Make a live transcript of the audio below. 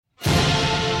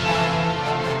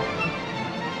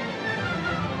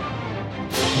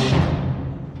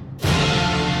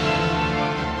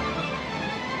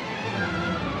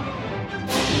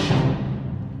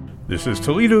This is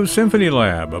Toledo Symphony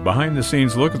Lab, a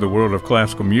behind-the-scenes look at the world of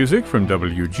classical music from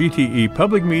WGTE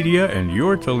Public Media and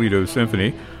your Toledo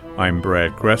Symphony. I'm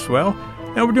Brad Cresswell.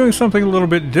 Now we're doing something a little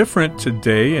bit different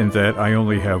today in that I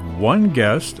only have one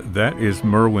guest. That is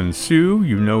Merwin Siu.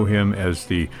 You know him as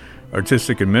the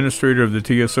artistic administrator of the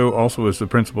TSO, also as the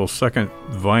principal second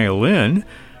violin.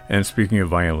 And speaking of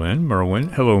violin, Merwin.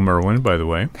 Hello, Merwin, by the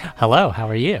way. Hello, how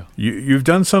are you? You've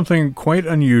done something quite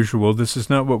unusual. This is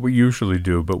not what we usually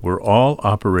do, but we're all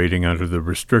operating under the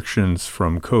restrictions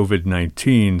from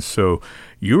COVID-19. So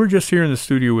you were just here in the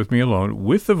studio with me alone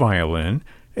with the violin,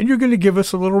 and you're going to give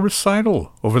us a little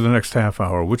recital over the next half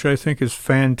hour, which I think is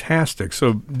fantastic.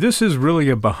 So this is really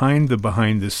a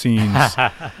behind-the-scenes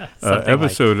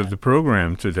episode of the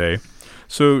program today.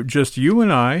 So just you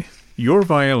and I, your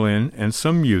violin, and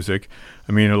some music.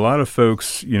 I mean, a lot of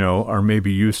folks, are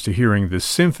maybe used to hearing the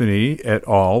symphony at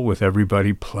all with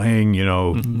everybody playing,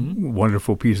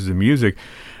 wonderful pieces of music.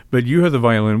 But you have the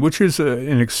violin, which is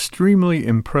an extremely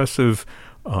impressive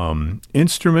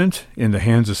instrument in the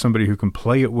hands of somebody who can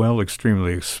play it well,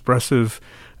 extremely expressive.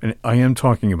 And I am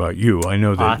talking about you. I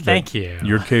know that, thank you.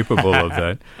 You're capable of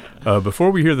that.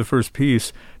 Before we hear the first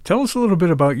piece, tell us a little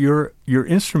bit about your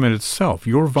instrument itself,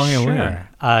 your violin.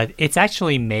 Sure. It's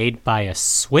actually made by a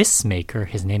Swiss maker.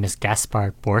 His name is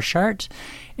Gaspard Borchardt,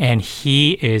 and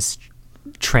he is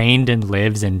trained and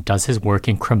lives and does his work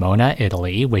in Cremona,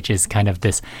 Italy, which is kind of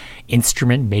this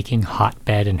instrument-making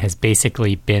hotbed and has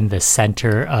basically been the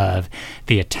center of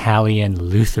the Italian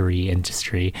luthier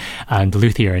industry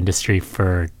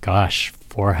for,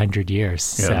 400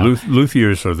 years. Yeah, so,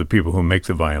 luthiers are the people who make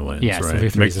the violins, yes,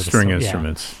 right? Make the string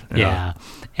instruments. Yeah.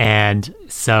 And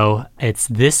so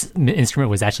this instrument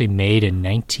was actually made in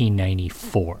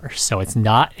 1994. So it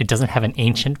doesn't have an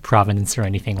ancient provenance or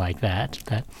anything like that.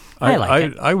 But I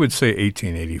like it. I would say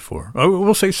 1884.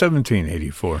 We'll say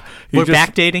 1784. We're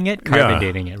backdating it, carbon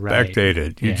dating it, right?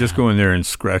 Backdated. You just go in there and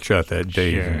scratch out that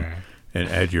date. Sure. And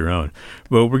add your own.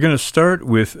 Well, we're going to start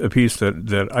with a piece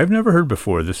that I've never heard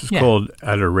before. This is called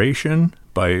Adoration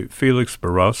by Felix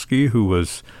Borowski, who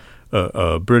was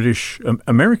a British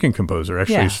American composer,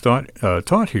 actually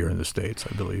taught here in the States,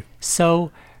 I believe.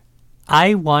 So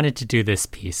I wanted to do this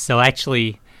piece. So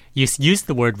actually, you used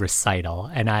the word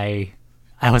recital, and I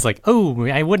was like,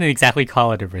 I wouldn't exactly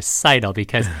call it a recital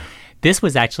because this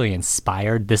was actually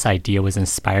this idea was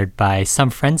inspired by some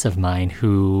friends of mine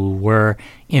who were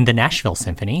in the Nashville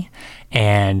Symphony,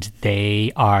 and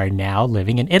they are now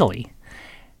living in Italy.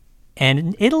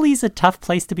 And Italy's a tough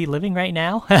place to be living right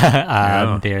now.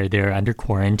 They're under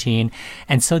quarantine.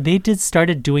 And so they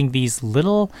started doing these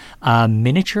little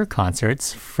miniature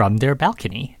concerts from their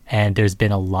balcony. And there's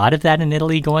been a lot of that in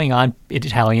Italy going on.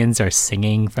 Italians are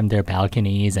singing from their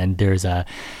balconies, and there's a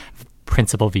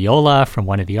principal viola from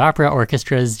one of the opera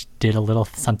orchestras did a little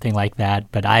something like that,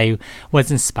 but I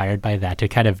was inspired by that to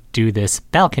kind of do this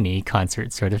balcony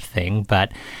concert sort of thing.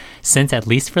 But since, at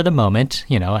least for the moment,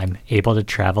 I'm able to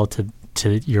travel to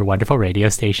your wonderful radio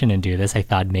station and do this, I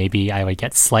thought maybe I would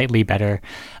get slightly better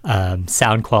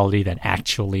sound quality than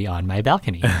actually on my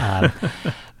balcony.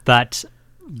 But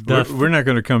we're not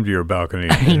going to come to your balcony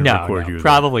and record you.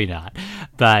 Probably not.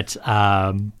 But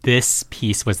this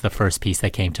piece was the first piece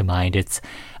that came to mind. It's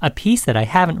a piece that I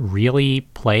haven't really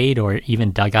played or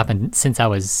even dug up since I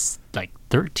was like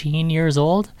 13 years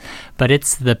old. But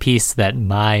it's the piece that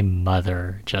my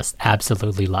mother just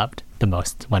absolutely loved the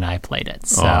most when I played it.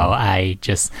 So I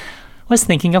just was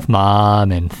thinking of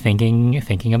mom and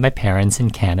thinking of my parents in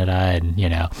Canada,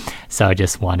 and so I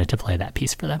just wanted to play that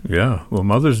piece for them. Yeah, well,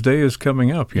 Mother's Day is coming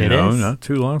up, not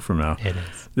too long from now. It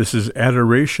is. This is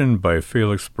Adoration by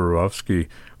Felix Borowski,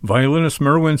 violinist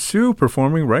Merwin Siu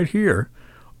performing right here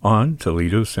on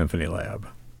Toledo Symphony Lab.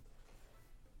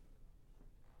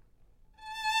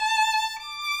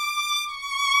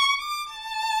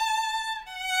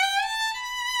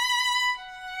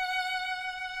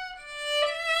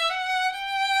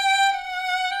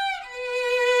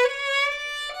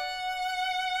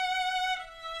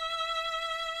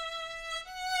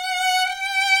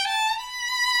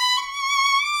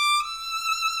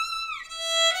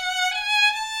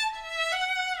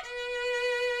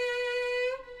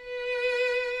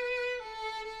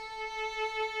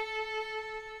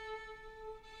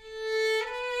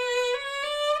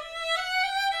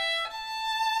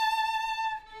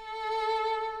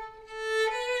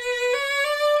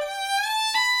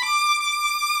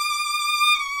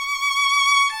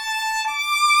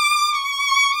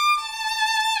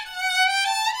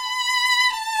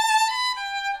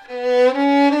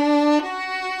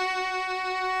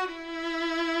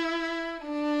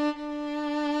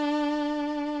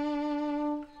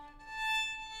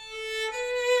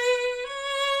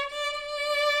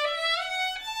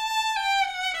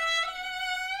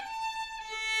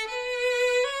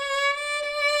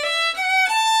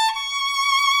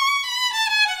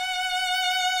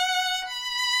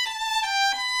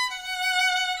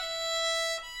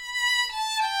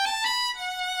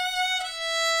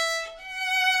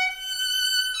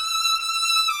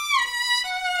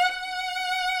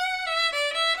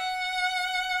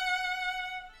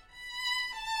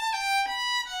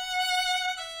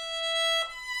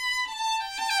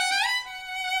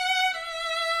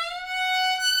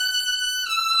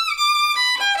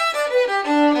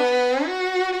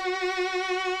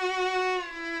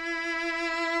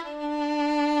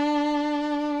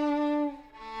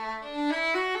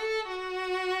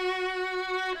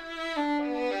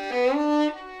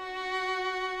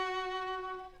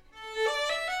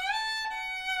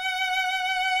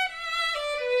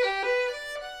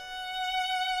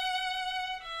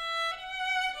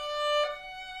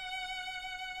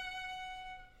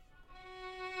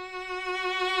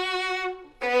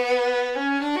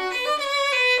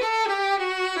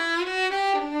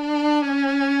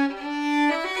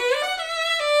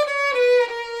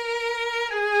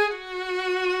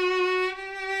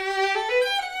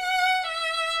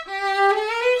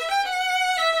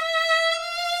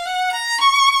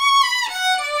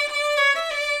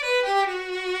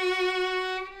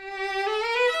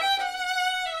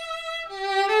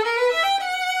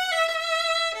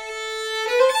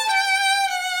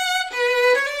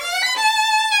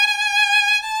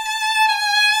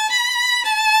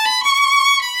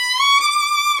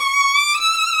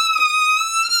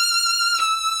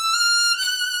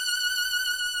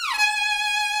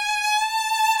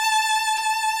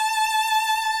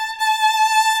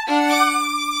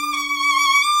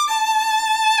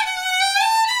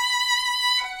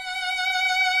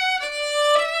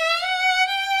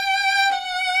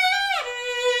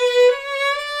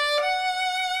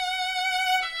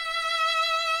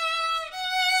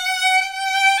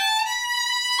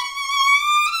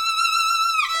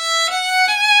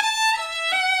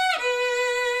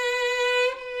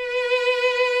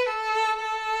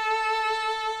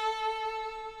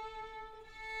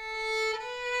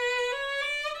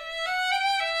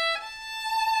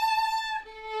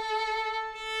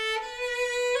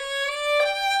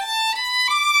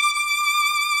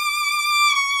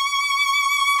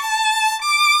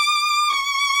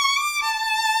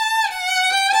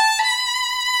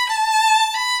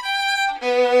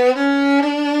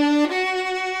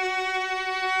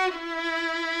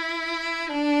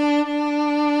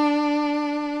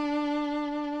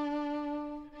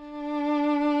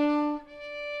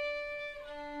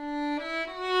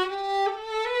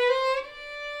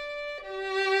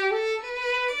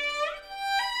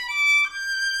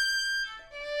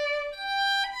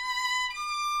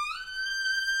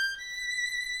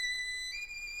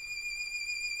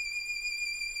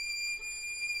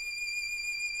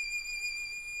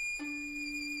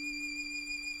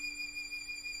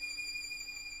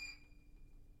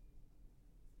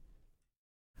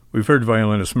 We've heard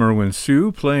violinist Merwin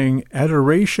Siu playing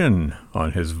Adoration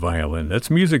on his violin. That's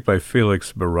music by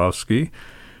Felix Borowski.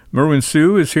 Merwin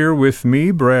Siu is here with me,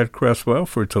 Brad Cresswell,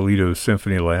 for Toledo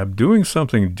Symphony Lab, doing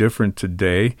something different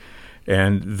today.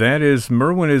 And that is,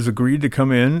 Merwin has agreed to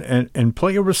come in and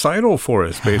play a recital for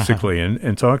us, basically,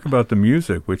 and talk about the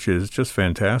music, which is just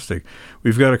fantastic.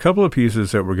 We've got a couple of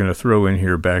pieces that we're going to throw in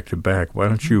here back to back. Why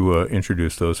don't you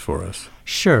introduce those for us?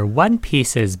 Sure. One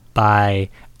piece is by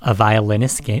a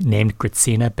violinist named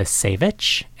Grycina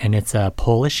Basiewicz, and it's a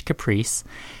Polish caprice.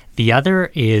 The other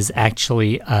is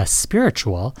actually a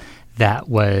spiritual that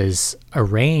was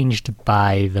arranged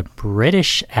by the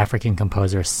British African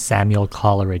composer Samuel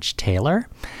Coleridge Taylor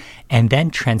and then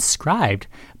transcribed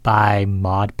by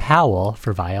Maud Powell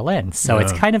for violin. So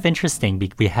it's kind of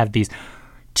interesting. We have these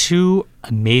two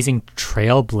amazing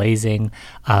trailblazing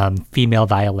female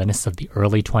violinists of the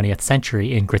early 20th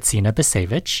century in Grycina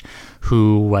Basiewicz,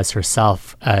 who was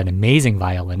herself an amazing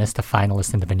violinist, a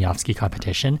finalist in the Wieniawski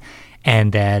competition,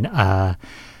 and then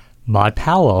Maud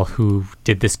Powell, who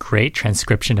did this great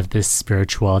transcription of this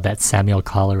spiritual that Samuel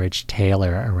Coleridge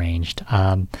Taylor arranged.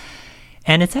 And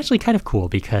it's actually kind of cool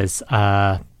because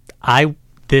the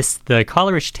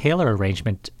Coleridge Taylor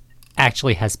arrangement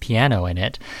actually has piano in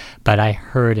it, but I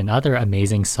heard another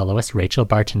amazing soloist, Rachel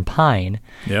Barton Pine,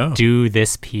 do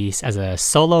this piece as a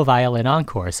solo violin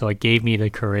encore. So it gave me the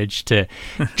courage to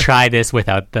try this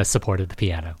without the support of the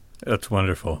piano. That's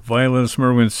wonderful. Violinist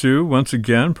Merwin Siu, once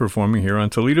again, performing here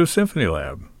on Toledo Symphony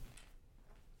Lab.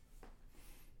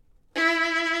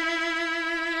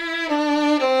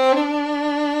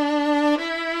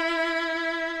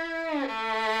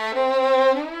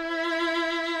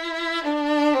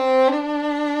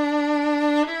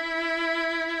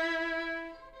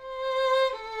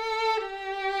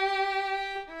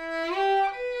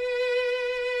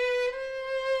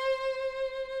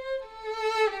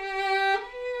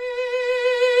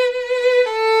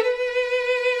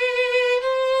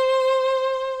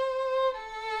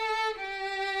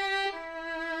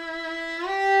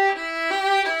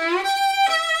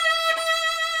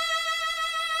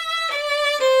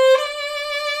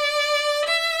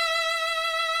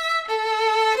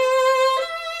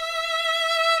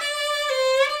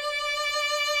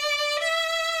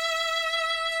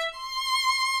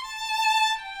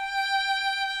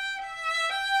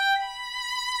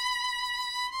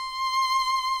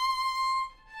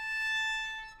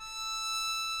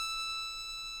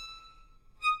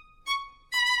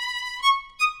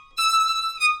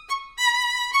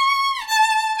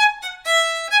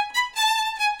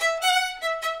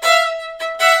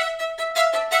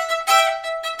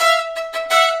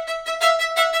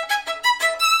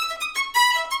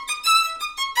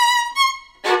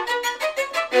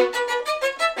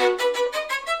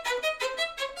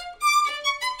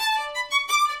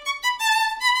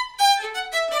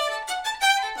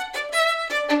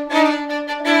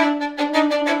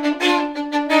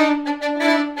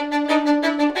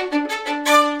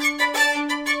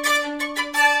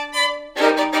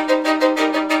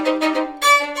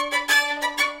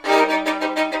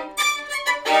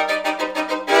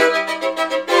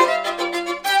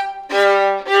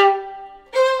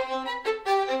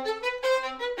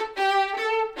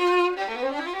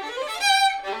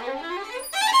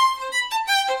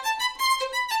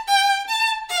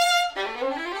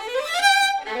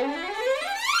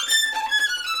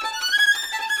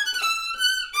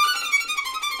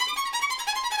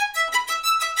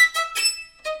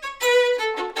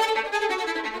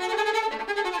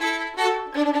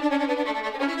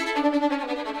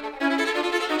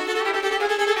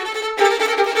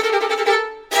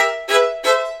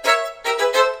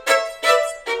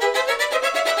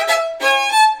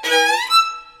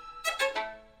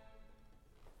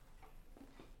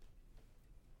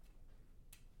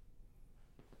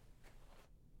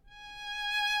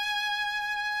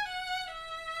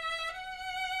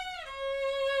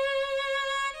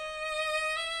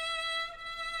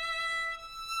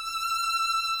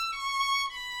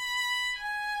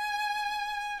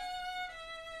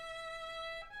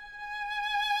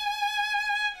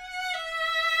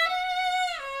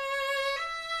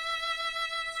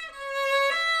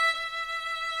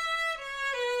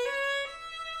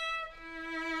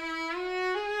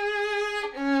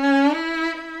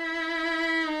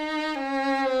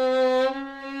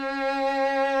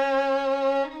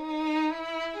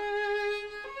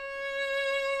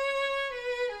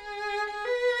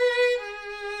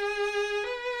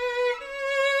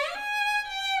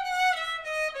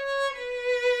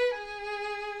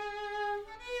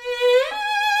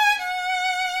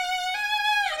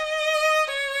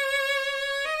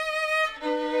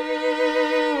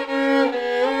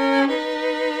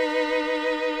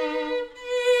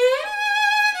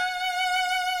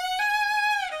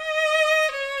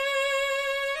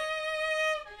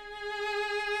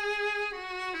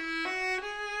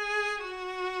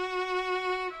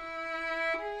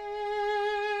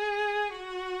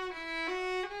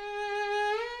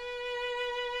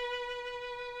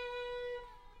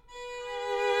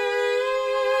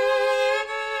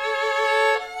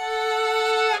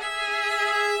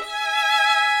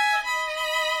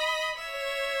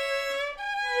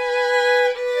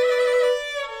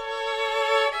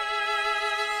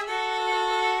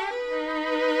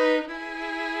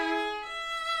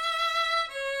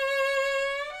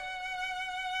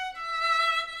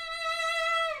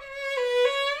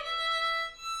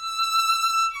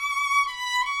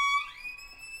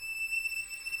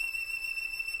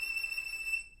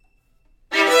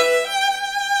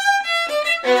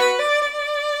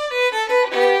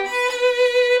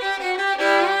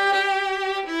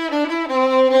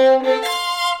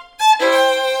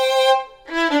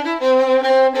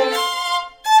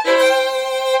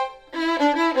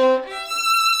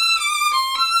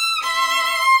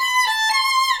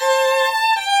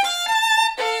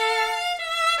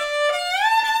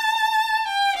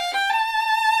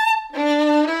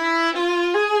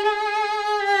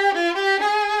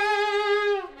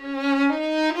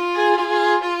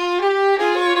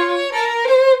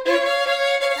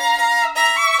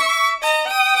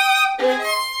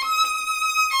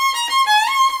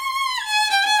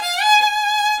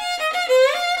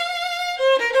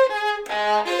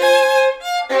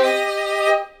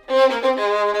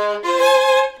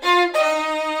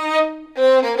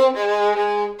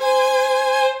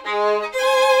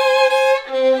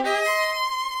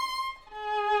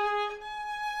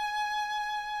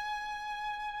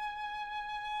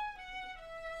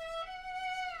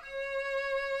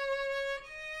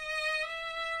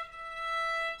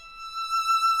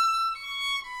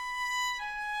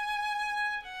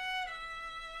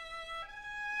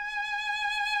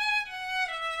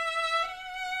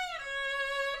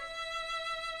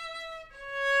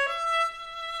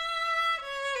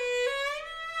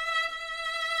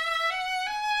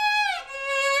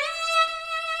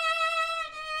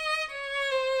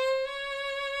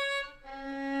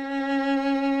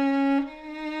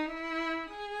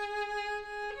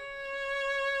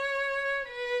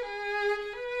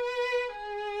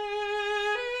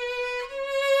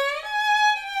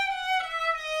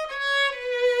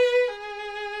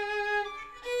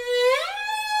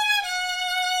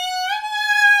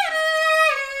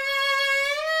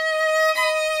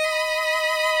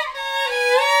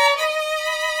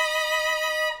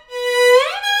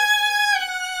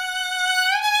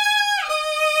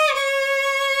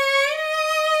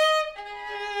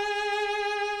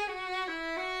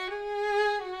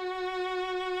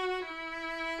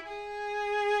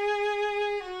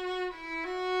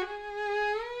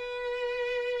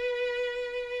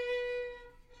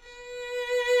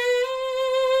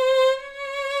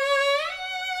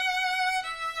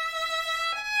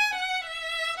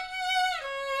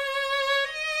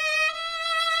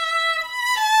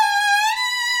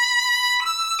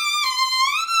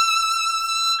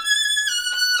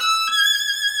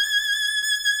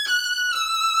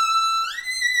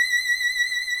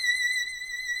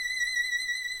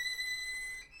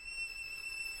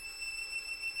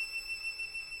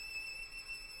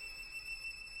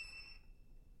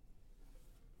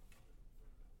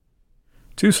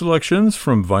 Two selections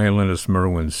from violinist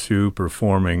Merwin Siu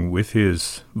performing with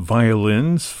his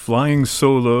violins, flying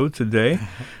solo today.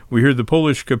 We heard the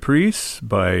Polish Caprice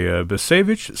by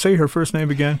Basevich. Say her first name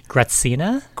again.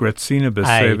 Gracyna? Gracyna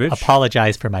Basevich. I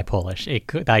apologize for my Polish. I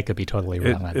could be totally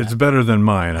wrong on that. It's better than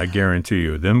mine, I guarantee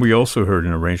you. Then we also heard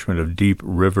an arrangement of Deep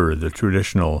River, the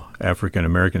traditional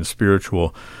African-American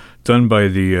spiritual, done by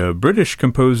the British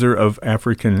composer of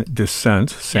African descent,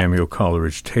 Samuel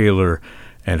Coleridge Taylor,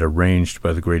 and arranged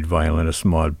by the great violinist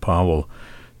Maud Powell.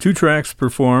 Two tracks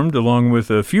performed along with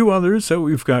a few others that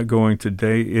we've got going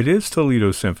today. It is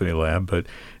Toledo Symphony Lab, but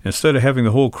instead of having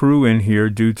the whole crew in here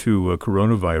due to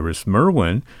coronavirus,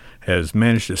 Merwin has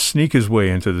managed to sneak his way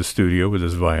into the studio with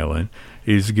his violin.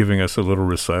 He's giving us a little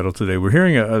recital today. We're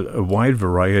hearing a wide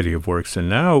variety of works, and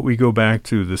now we go back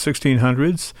to the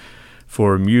 1600s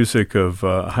for music of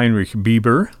Heinrich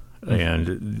Bieber.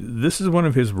 And this is one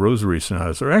of his Rosary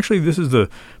sonatas. Or actually, this is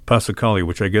the Passacaglia,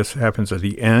 which I guess happens at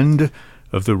the end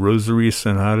of the Rosary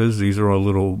sonatas. These are all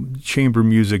little chamber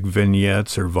music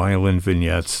vignettes or violin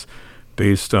vignettes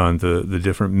based on the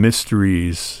different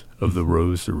mysteries of the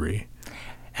Rosary.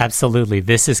 Absolutely.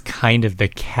 This is kind of the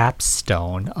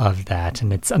capstone of that.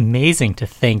 And it's amazing to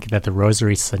think that the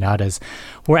Rosary Sonatas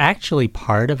were actually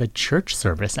part of a church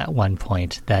service at one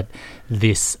point, that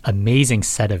this amazing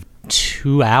set of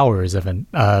 2 hours of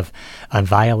a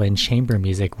violin chamber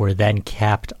music were then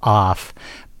capped off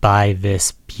by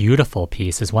this beautiful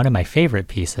piece. Is one of my favorite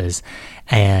pieces,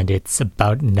 and it's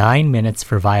about 9 minutes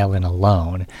for violin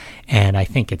alone. And I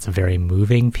think it's a very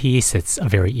moving piece. It's a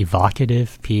very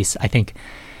evocative piece. I think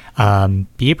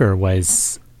Bieber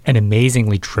was an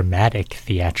amazingly dramatic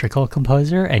theatrical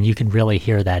composer, and you can really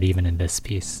hear that even in this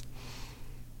piece.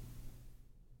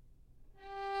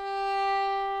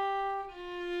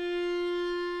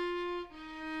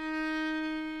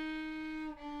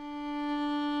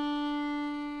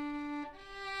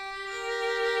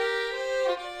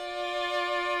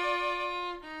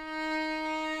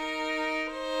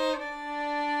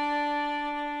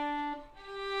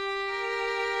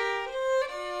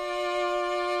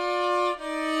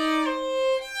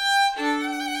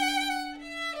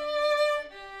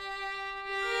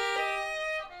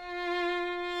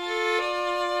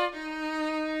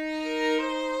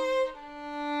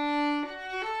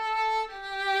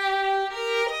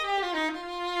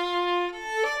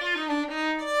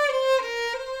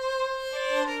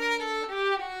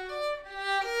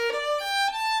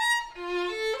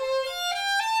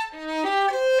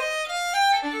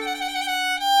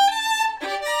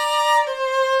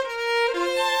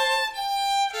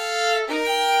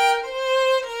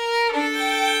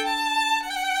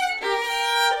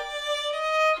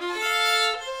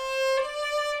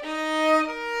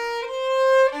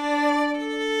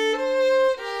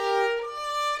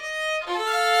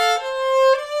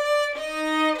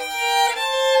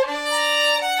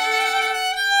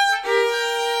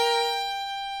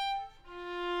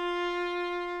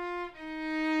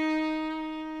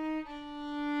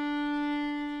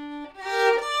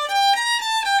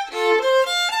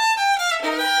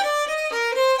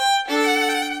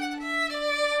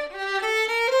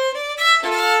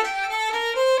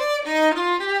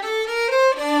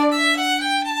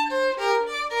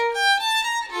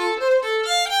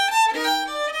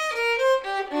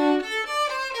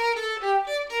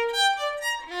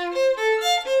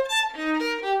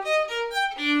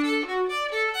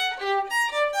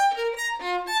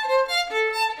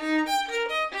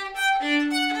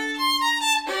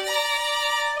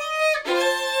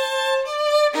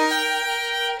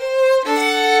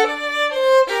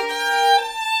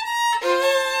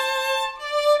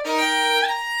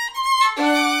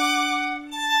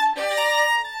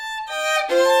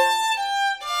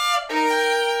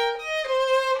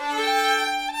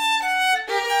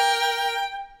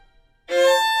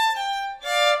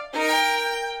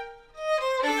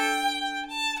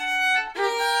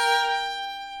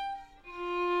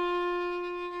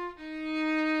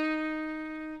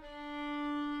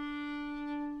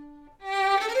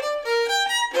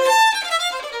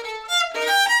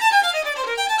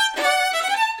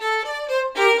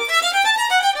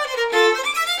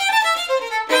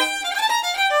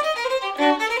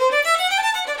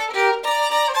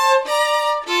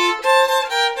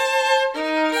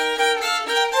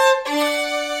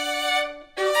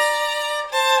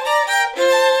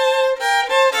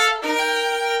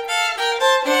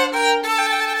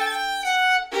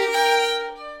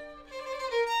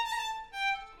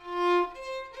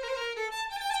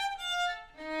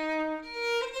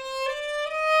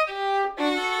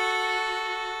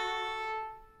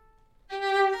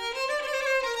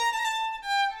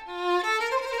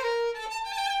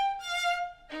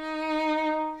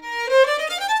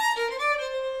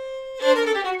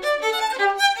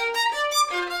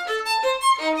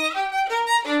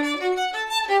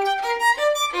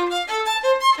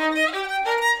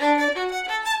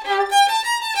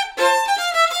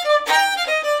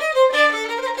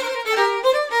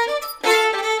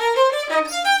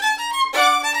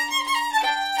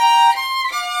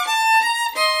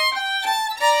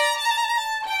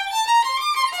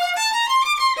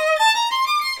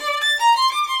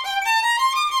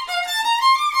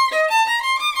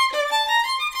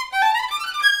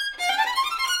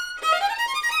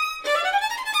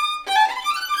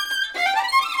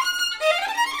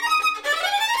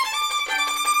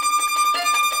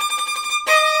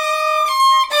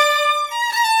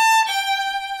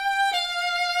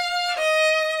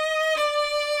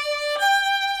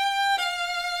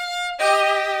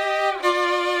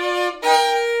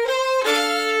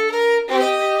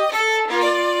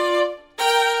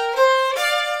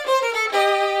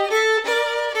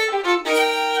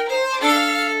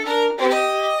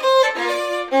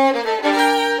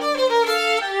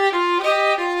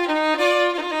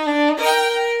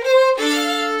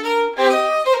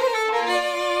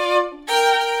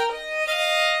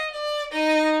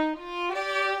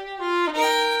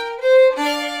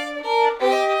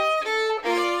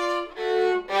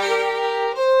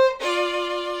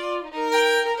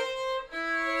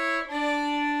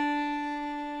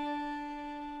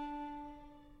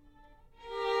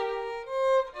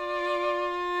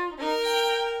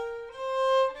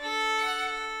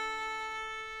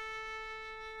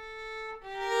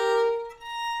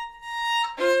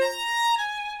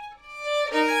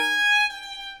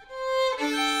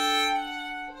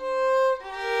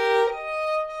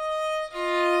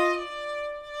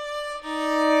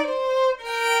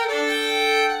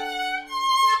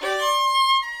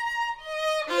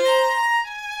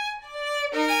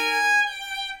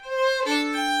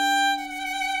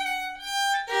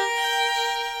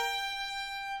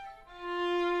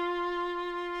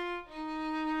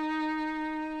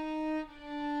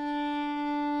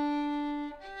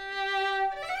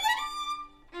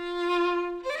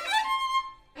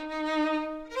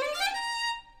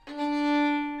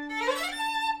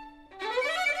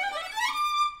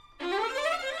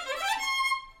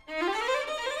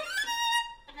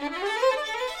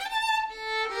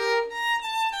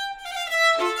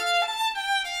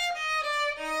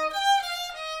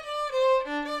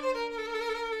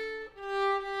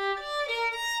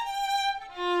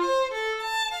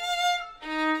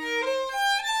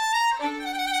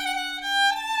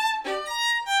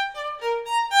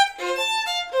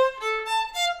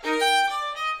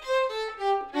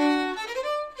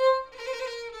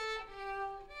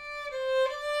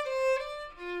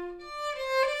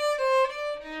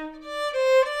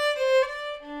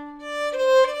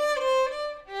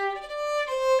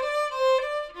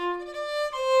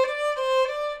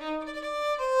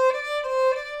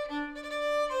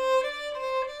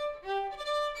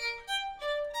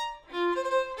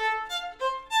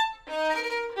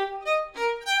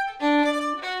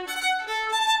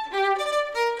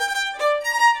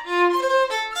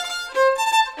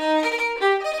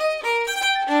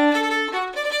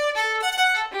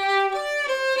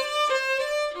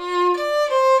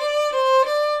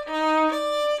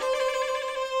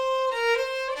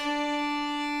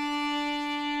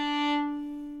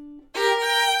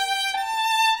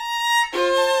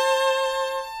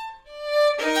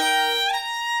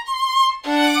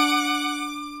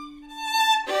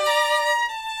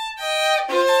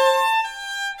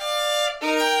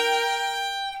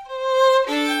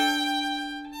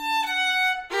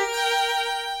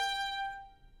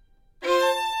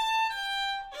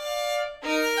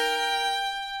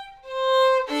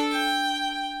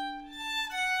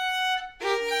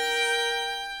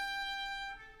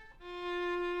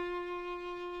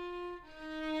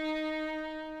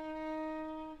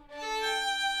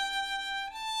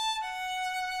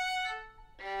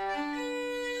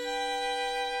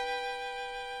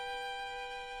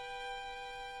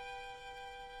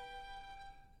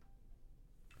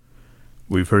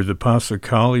 We've heard the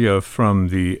Passacaglia from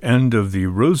the end of the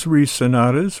Rosary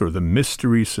Sonatas, or the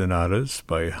Mystery Sonatas,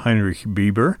 by Heinrich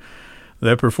Bieber.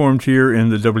 That performed here in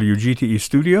the WGTE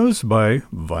studios by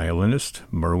violinist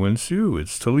Merwin Siu.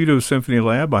 It's Toledo Symphony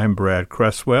Lab. I'm Brad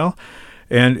Cresswell.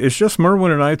 And it's just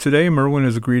Merwin and I today. Merwin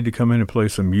has agreed to come in and play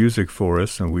some music for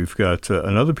us, and we've got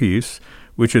another piece,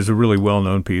 which is a really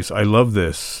well-known piece. I love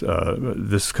this.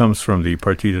 This comes from the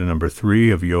Partita number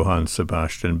 3 of Johann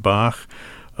Sebastian Bach.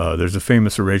 There's a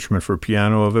famous arrangement for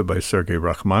piano of it by Sergei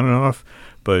Rachmaninoff,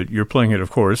 but you're playing it,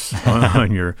 of course,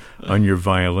 on your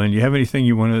violin. You have anything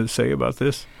you want to say about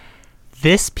this?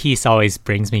 This piece always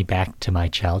brings me back to my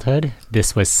childhood.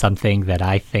 This was something that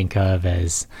I think of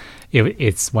as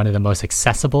it's one of the most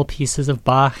accessible pieces of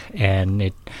Bach,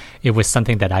 and it was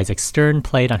something that Isaac Stern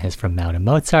played on his From Mount of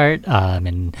Mozart,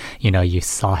 and you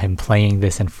saw him playing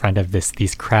this in front of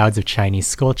these crowds of Chinese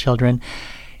school children.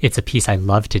 It's a piece I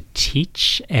love to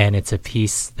teach, and it's a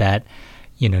piece that,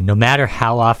 no matter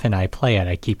how often I play it,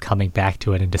 I keep coming back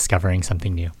to it and discovering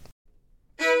something new.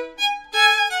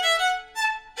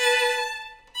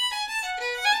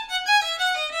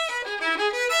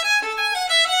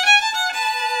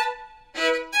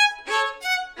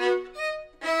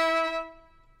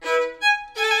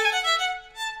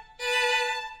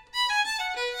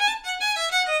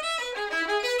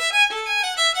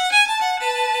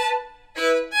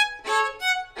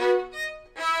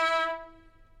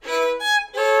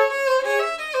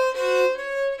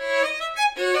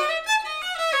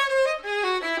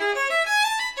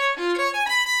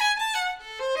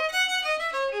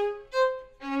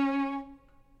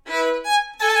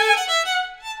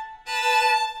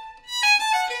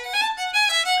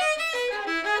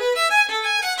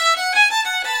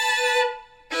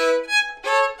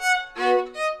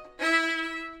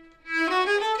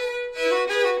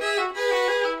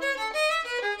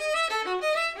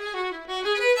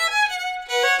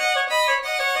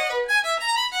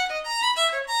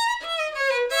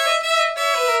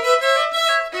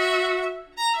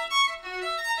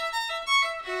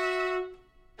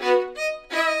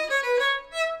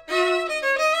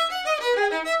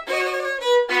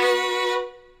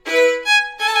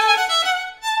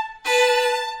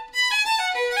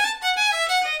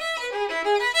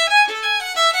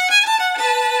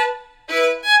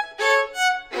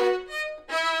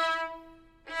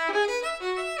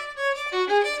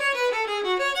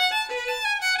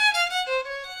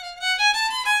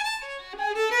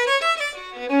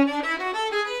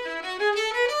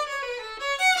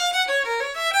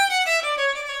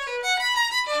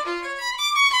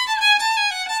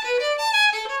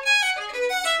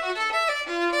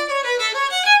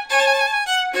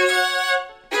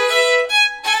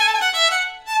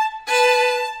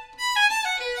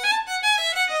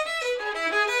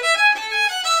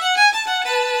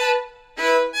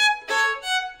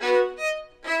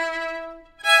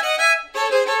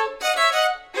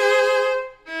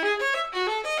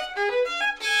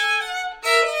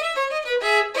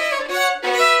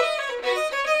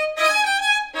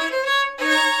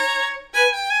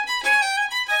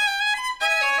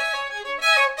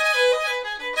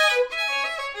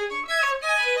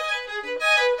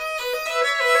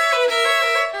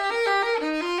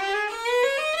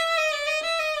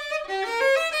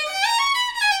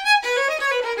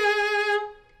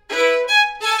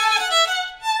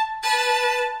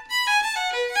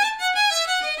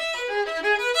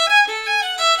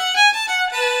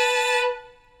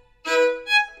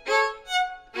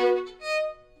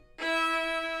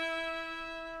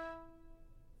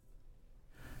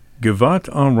 Gavotte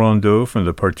en Rondeau from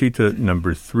the Partita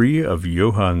number 3 of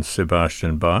Johann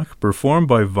Sebastian Bach, performed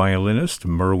by violinist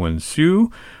Merwin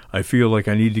Siu. I feel like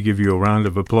I need to give you a round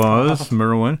of applause,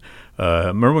 Merwin.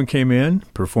 Merwin came in,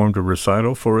 performed a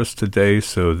recital for us today,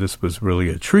 so this was really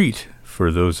a treat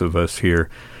for those of us here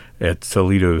at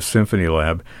Toledo Symphony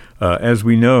Lab. As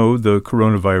we know, the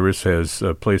coronavirus has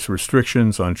placed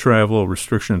restrictions on travel,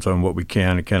 restrictions on what we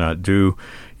can and cannot do.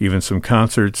 Even some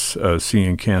concerts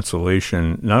seeing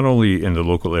cancellation, not only in the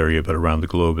local area, but around the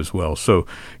globe as well. So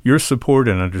your support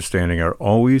and understanding are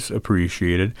always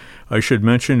appreciated. I should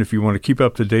mention, if you want to keep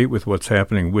up to date with what's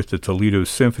happening with the Toledo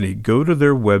Symphony, go to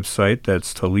their website.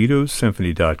 That's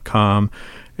toledosymphony.com,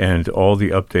 and all the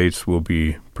updates will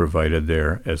be provided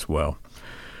there as well.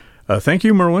 Thank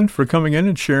you, Merwin, for coming in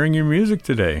and sharing your music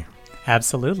today.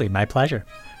 Absolutely. My pleasure.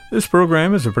 This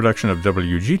program is a production of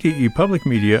WGTE Public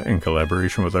Media in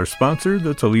collaboration with our sponsor,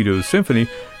 the Toledo Symphony,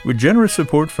 with generous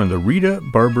support from the Rita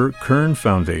Barber Kern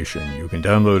Foundation. You can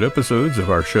download episodes of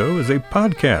our show as a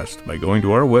podcast by going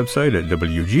to our website at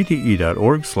wgte.org/lab.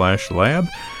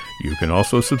 You can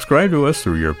also subscribe to us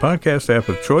through your podcast app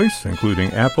of choice,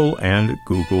 including Apple and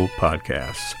Google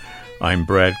Podcasts. I'm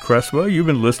Brad Crespa. You've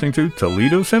been listening to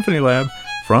Toledo Symphony Lab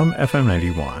from FM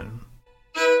 91.